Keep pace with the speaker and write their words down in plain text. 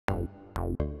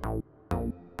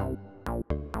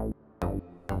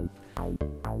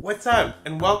What's up,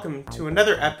 and welcome to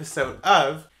another episode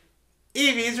of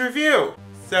Evie's Review!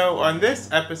 So on this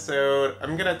episode,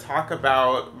 I'm gonna talk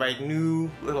about my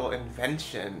new little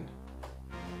invention.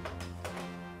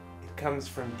 It comes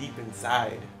from deep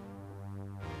inside.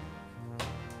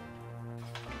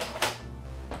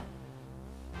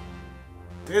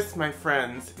 This, my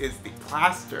friends, is the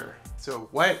PLAster. So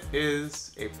what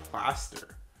is a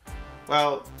PLAster?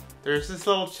 Well, there's this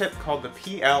little chip called the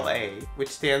PLA, which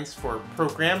stands for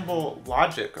Programmable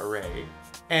Logic Array,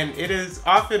 and it is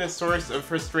often a source of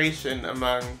frustration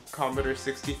among Commodore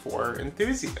 64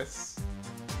 enthusiasts.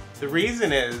 The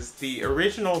reason is the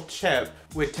original chip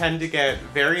would tend to get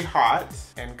very hot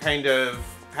and kind of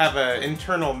have an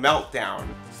internal meltdown,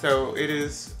 so it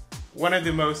is one of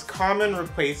the most common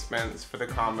replacements for the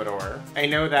Commodore. I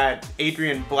know that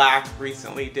Adrian Black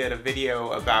recently did a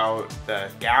video about the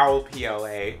GAL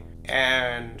PLA,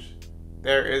 and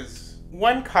there is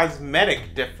one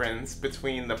cosmetic difference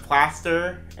between the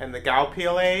PLAster and the GAL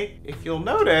PLA. If you'll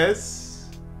notice,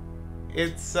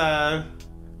 it's a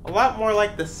lot more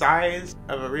like the size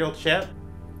of a real chip,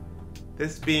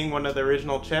 this being one of the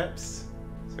original chips.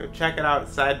 So check it out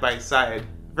side by side.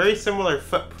 Very similar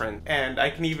footprint, and I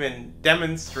can even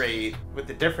demonstrate what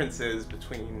the difference is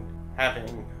between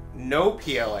having no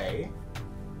PLA,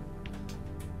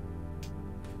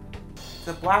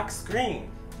 the black screen,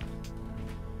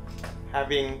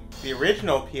 having the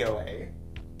original PLA,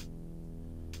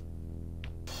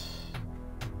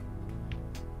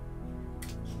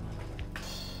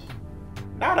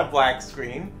 not a black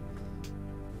screen,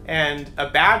 and a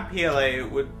bad PLA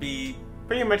would be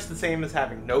pretty much the same as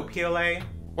having no PLA.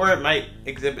 Or it might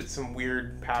exhibit some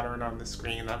weird pattern on the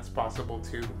screen, that's possible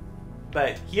too.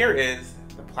 But here is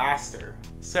the PLAster.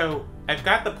 So I've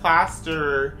got the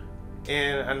PLAster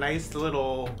in a nice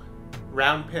little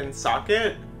round pin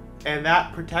socket, and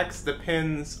that protects the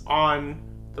pins on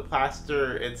the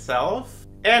PLAster itself.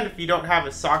 And if you don't have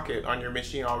a socket on your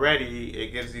machine already,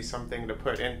 it gives you something to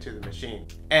put into the machine.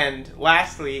 And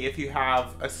lastly, if you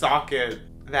have a socket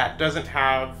that doesn't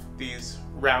have these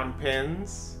round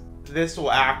pins, this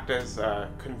will act as a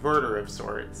converter of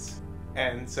sorts.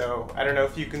 And so, I don't know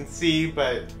if you can see,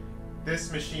 but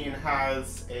this machine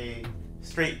has a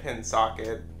straight pin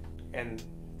socket, and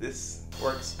this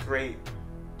works great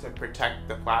to protect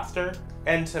the PLAster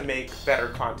and to make better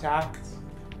contact.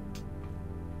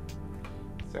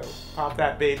 So, pop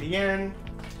that baby in,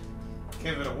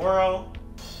 give it a whirl,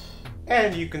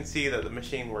 and you can see that the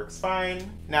machine works fine.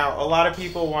 Now, a lot of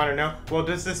people want to know, well,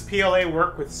 does this PLA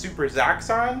work with Super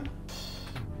Zaxxon?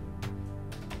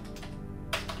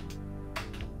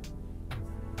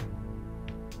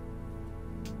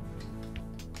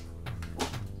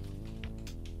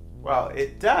 Well,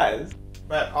 it does,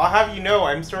 but I'll have you know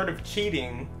I'm sort of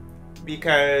cheating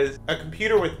because a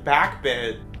computer with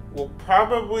BackBit will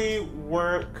probably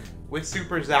work with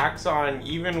Super Zaxxon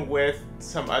even with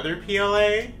some other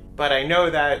PLA, but I know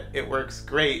that it works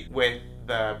great with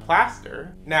the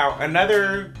PLAster. Now,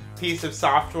 another piece of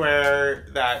software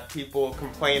that people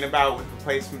complain about with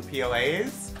replacement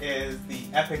PLAs is the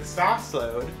Epix Fast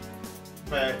Load.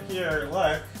 But here,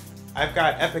 look, I've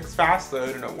got Epix Fast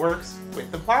Load and it works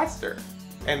with the PLAster.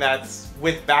 And that's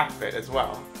with BackBit as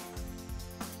well.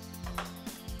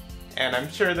 And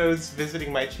I'm sure those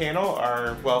visiting my channel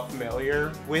are well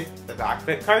familiar with the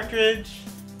BackBit cartridge.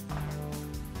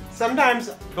 Sometimes,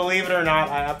 believe it or not,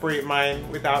 I operate mine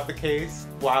without the case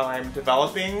while I'm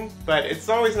developing, but it's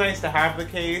always nice to have the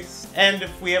case. And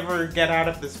if we ever get out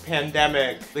of this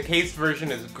pandemic, the case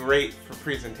version is great for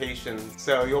presentations.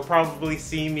 So you'll probably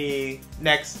see me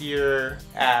next year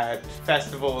at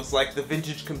festivals like the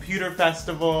Vintage Computer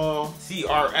Festival,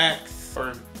 CRX,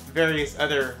 or various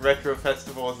other retro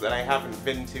festivals that I haven't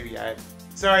been to yet.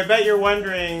 So I bet you're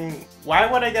wondering,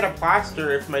 why would I get a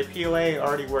PLAster if my PLA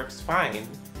already works fine?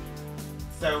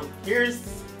 So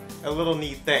here's a little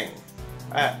neat thing.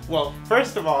 Well,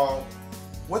 first of all,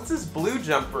 what's this blue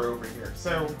jumper over here?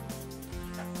 So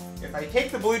if I take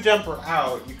the blue jumper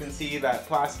out, you can see that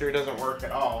PLAster doesn't work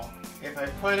at all. If I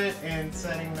put it in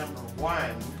setting number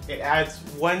 1, it adds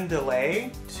 1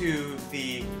 delay to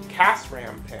the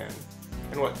CAS-RAM pin.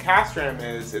 And what CAS-RAM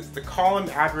is, it's the column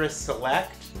address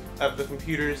select of the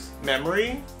computer's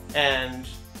memory, and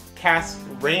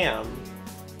CAS-RAM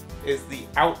is the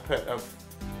output of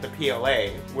the PLA,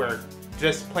 where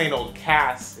just plain old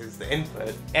CAS is the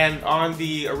input. And on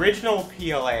the original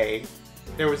PLA,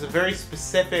 there was a very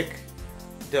specific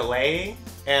delay,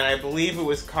 and I believe it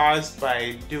was caused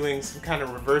by doing some kind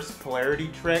of reverse polarity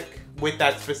trick with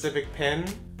that specific pin.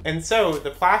 And so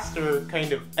the PLAster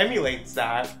kind of emulates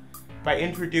that, by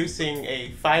introducing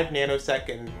a 5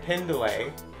 nanosecond pin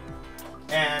delay.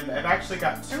 And I've actually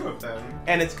got 2 of them,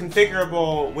 and it's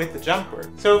configurable with the jumper.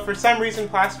 So if for some reason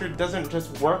PLAster doesn't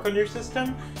just work on your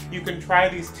system, you can try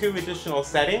these 2 additional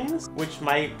settings, which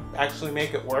might actually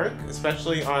make it work,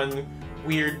 especially on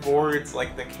weird boards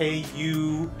like the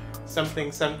KU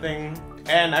something something.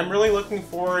 And I'm really looking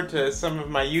forward to some of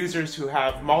my users who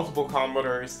have multiple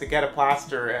Commodores to get a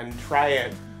PLAster and try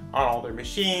it on all their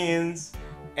machines,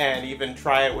 and even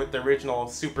try it with the original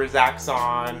Super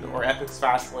Zaxxon or Epix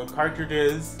Fastload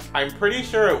cartridges. I'm pretty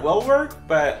sure it will work,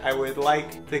 but I would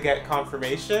like to get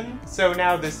confirmation. So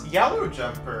now this yellow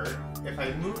jumper, if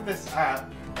I move this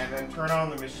up and then turn on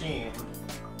the machine,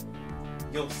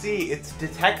 you'll see it's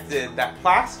detected that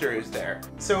PLAster is there.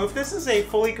 So if this is a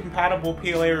fully compatible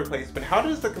PLA replacement, how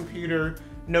does the computer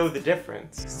know the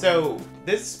difference? So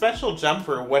this special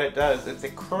jumper, what it does, it's a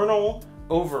Kernel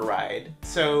Override.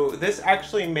 So this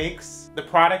actually makes the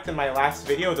product in my last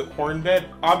video, the corn bit,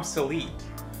 obsolete.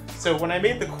 So when I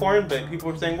made the corn bit,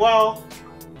 people were saying, well,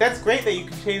 that's great that you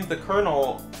can change the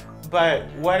kernel,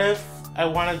 but what if I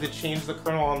wanted to change the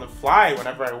kernel on the fly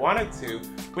whenever I wanted to?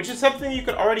 Which is something you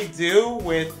could already do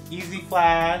with Easy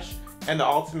Flash and the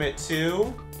Ultimate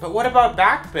 2. But what about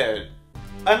BackBit?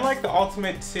 Unlike the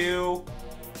Ultimate 2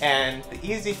 and the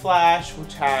Easy Flash,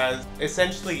 which has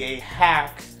essentially a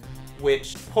hack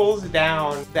which pulls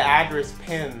down the address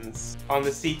pins on the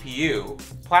CPU,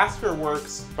 PLAster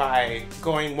works by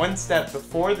going one step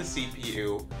before the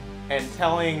CPU and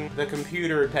telling the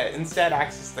computer to instead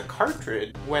access the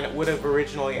cartridge when it would have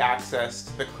originally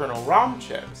accessed the kernel ROM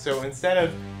chip. So instead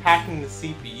of hacking the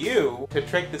CPU to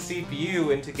trick the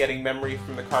CPU into getting memory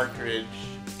from the cartridge,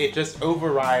 it just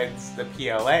overrides the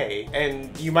PLA.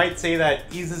 And you might say that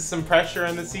eases some pressure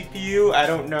on the CPU. I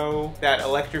don't know that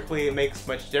electrically it makes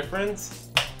much difference.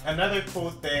 Another cool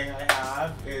thing I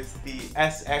have is the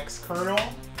SX kernel.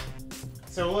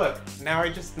 So look, now I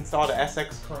just installed a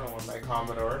SX kernel on my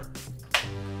Commodore.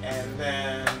 And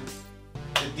then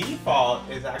the default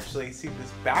is actually, see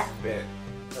this BackBit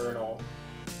kernel.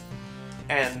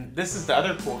 And this is the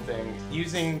other cool thing.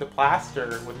 Using the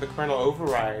PLAster with the Kernel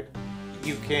Override,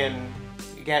 you can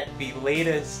get the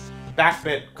latest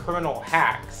BackBit kernel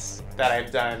hacks that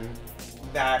I've done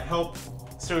that help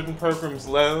certain programs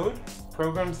load.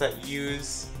 Programs that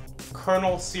use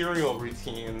kernel serial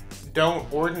routine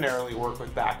don't ordinarily work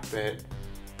with BackBit.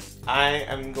 I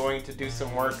am going to do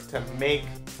some work to make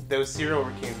those serial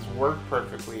routines work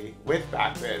perfectly with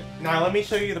BackBit. Now let me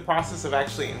show you the process of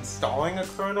actually installing a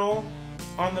kernel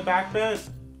on the BackBit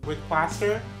with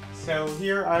PLAster. So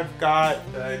here I've got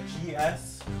the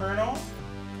GS kernel.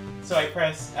 So I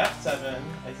press F7,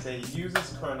 I say use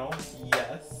this kernel,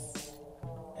 yes.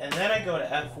 And then I go to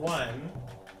F1,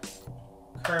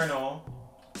 kernel,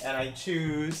 and I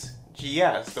choose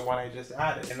GS, the one I just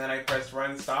added. And then I press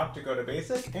run stop to go to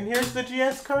basic, and here's the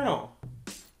GS kernel.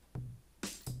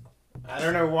 I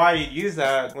don't know why you'd use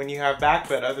that when you have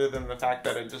BackBit other than the fact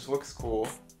that it just looks cool.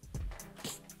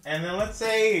 And then let's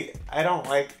say I don't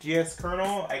like GS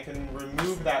kernel, I can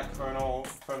remove that kernel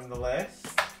from the list.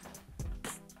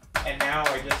 And now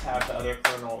I just have the other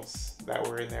kernels that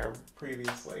were in there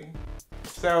previously.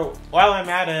 So while I'm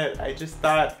at it, I just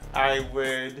thought I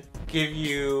would give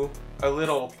you a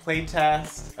little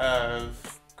playtest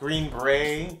of Green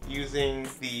Beret using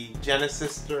the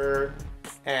GenAssister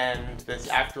and this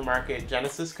aftermarket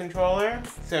Genesis controller.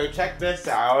 So check this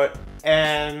out.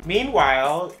 And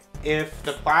meanwhile, if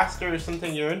the PLAster is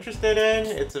something you're interested in,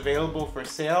 it's available for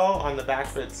sale on the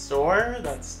BackBit store.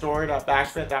 That's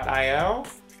store.backbit.io.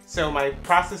 So my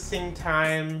processing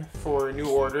time for new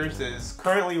orders is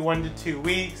currently 1 to 2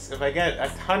 weeks. If I get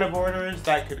a ton of orders,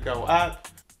 that could go up.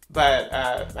 But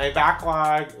my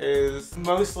backlog is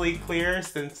mostly clear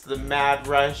since the mad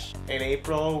rush in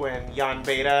April when Jan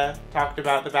Beta talked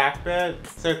about the BackBit.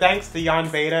 So thanks to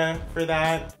Jan Beta for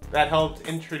that. That helped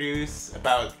introduce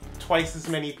about twice as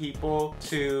many people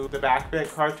to the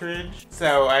BackBit cartridge.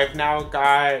 So I've now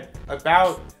got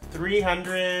about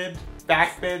 300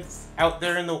 BackBits out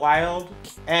there in the wild.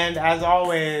 And as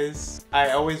always,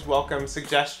 I always welcome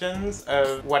suggestions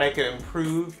of what I could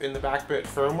improve in the BackBit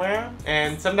firmware.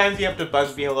 And sometimes you have to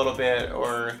bug me a little bit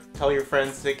or tell your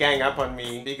friends to gang up on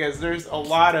me because there's a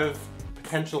lot of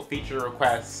potential feature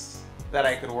requests that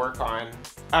I could work on.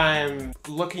 I'm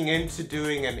looking into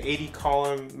doing an 80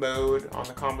 column mode on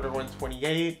the Commodore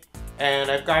 128, and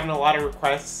I've gotten a lot of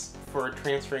requests for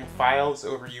transferring files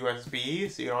over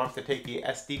USB, so you don't have to take the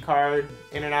SD card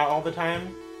in and out all the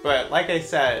time. But like I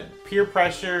said, peer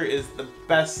pressure is the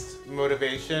best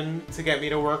motivation to get me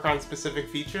to work on specific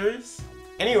features.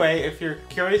 Anyway, if you're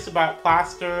curious about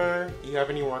PLAster, you have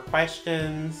any more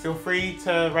questions, feel free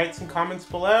to write some comments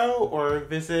below or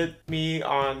visit me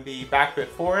on the BackBit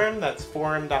forum. That's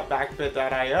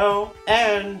forum.backbit.io.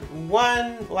 And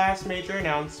one last major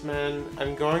announcement.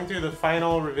 I'm going through the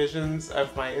final revisions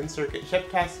of my in-circuit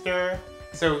chip tester,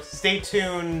 so stay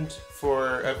tuned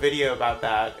for a video about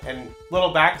that. And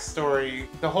little backstory,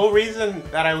 the whole reason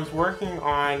that I was working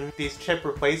on these chip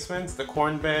replacements, the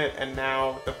Cornbit and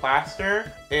now the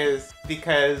PLAster, is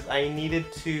because I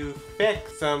needed to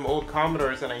fix some old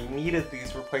Commodores and I needed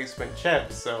these replacement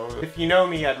chips. So if you know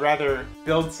me, I'd rather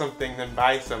build something than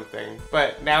buy something.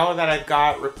 But now that I've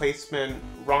got replacement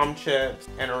ROM chips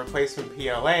and a replacement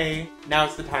PLA,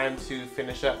 now's the time to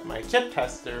finish up my chip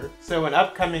tester. So an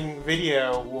upcoming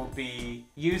video will be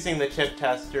using the chip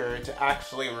tester to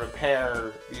actually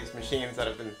repair these machines that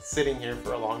have been sitting here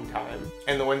for a long time,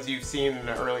 and the ones you've seen in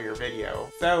an earlier video.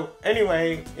 So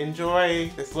anyway, enjoy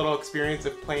this little experience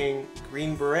of playing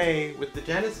Green Beret with the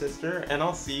GenAssister, and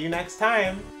I'll see you next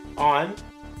time on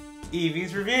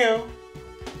Evie's Review.